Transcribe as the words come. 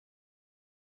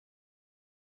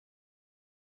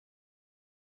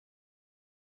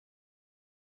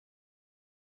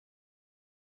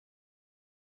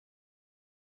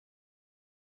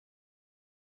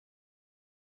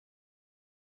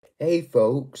Hey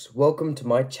folks, welcome to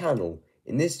my channel.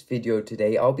 In this video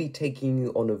today, I'll be taking you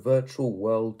on a virtual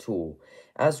world tour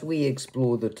as we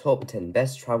explore the top 10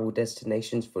 best travel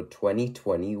destinations for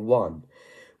 2021.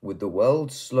 With the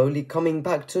world slowly coming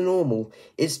back to normal,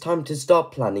 it's time to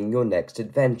start planning your next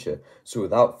adventure. So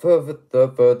without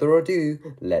further ado,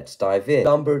 let's dive in.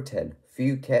 Number 10,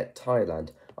 Phuket, Thailand.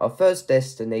 Our first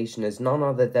destination is none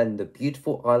other than the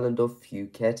beautiful island of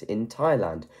Phuket in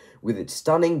Thailand. With its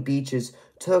stunning beaches,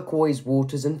 turquoise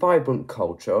waters and vibrant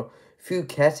culture,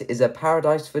 Phuket is a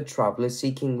paradise for travelers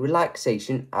seeking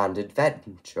relaxation and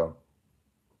adventure.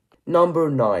 Number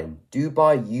 9.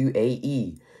 Dubai,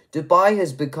 UAE. Dubai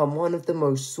has become one of the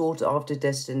most sought-after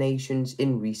destinations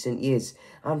in recent years,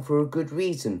 and for a good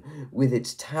reason. With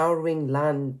its towering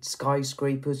land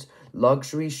skyscrapers,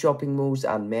 luxury shopping malls,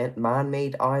 and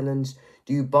man-made islands,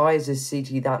 Dubai is a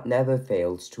city that never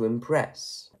fails to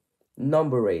impress.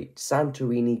 Number 8.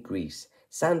 Santorini, Greece.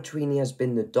 Santorini has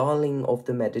been the darling of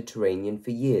the Mediterranean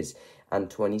for years, and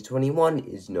 2021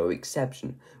 is no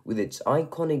exception. With its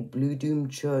iconic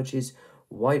blue-domed churches,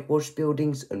 whitewashed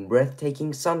buildings, and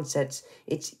breathtaking sunsets,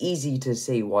 it's easy to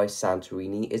say why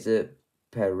Santorini is a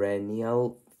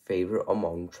perennial favorite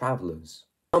among travelers.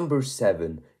 Number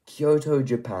 7. Kyoto,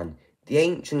 Japan. The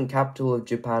ancient capital of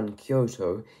Japan,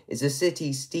 Kyoto, is a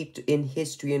city steeped in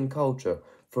history and culture.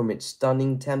 From its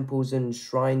stunning temples and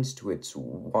shrines to its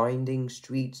winding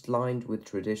streets lined with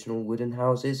traditional wooden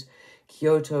houses,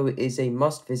 Kyoto is a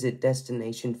must-visit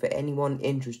destination for anyone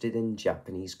interested in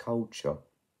Japanese culture.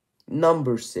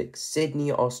 Number 6.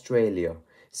 Sydney, Australia.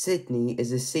 Sydney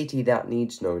is a city that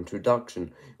needs no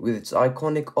introduction. With its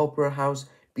iconic opera house,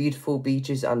 beautiful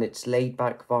beaches, and its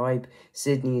laid-back vibe,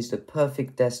 Sydney is the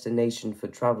perfect destination for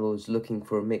travelers looking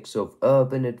for a mix of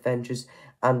urban adventures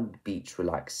and beach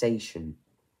relaxation.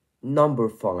 Number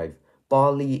 5.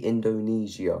 Bali,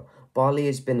 Indonesia. Bali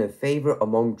has been a favorite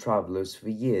among travelers for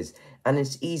years, and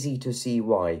it's easy to see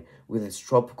why. With its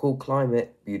tropical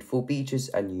climate, beautiful beaches,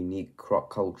 and unique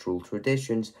cultural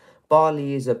traditions,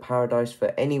 Bali is a paradise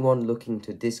for anyone looking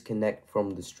to disconnect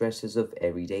from the stresses of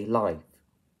everyday life.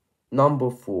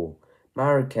 Number 4.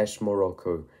 Marrakesh,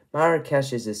 Morocco.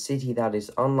 Marrakesh is a city that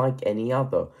is unlike any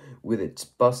other. With its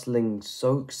bustling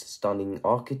souks, stunning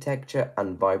architecture,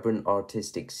 and vibrant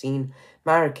artistic scene,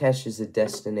 Marrakesh is a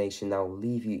destination that will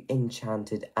leave you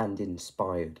enchanted and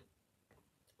inspired.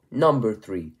 Number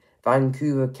 3.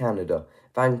 Vancouver, Canada.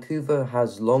 Vancouver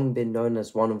has long been known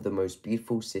as one of the most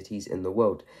beautiful cities in the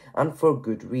world, and for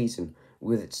good reason.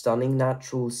 With its stunning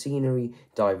natural scenery,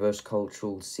 diverse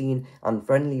cultural scene, and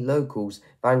friendly locals,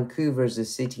 Vancouver is a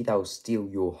city that will steal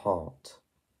your heart.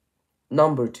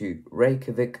 Number 2.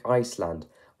 Reykjavik, Iceland.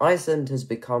 Iceland has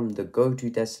become the go-to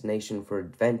destination for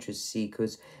adventure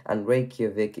seekers, and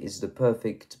Reykjavik is the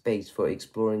perfect base for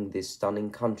exploring this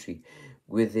stunning country.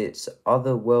 With its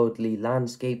otherworldly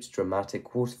landscapes,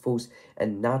 dramatic waterfalls,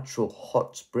 and natural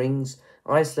hot springs,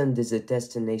 Iceland is a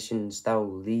destination that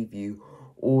will leave you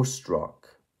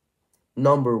awestruck.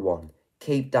 Number 1.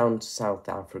 Cape Town, South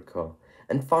Africa.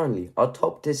 And finally, our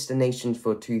top destination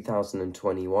for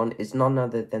 2021 is none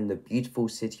other than the beautiful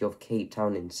city of Cape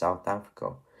Town in South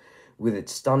Africa. With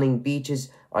its stunning beaches,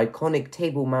 iconic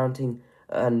Table Mountain,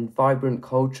 and vibrant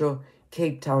culture,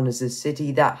 Cape Town is a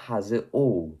city that has it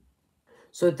all.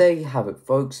 So there you have it,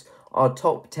 folks, our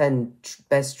top 10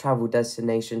 best travel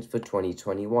destinations for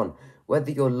 2021.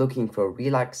 Whether you're looking for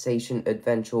relaxation,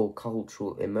 adventure, or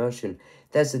cultural immersion,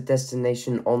 there's a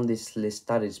destination on this list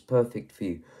that is perfect for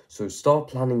you. So start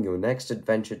planning your next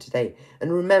adventure today.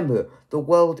 And remember, the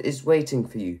world is waiting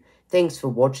for you. Thanks for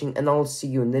watching, and I'll see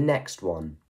you in the next one.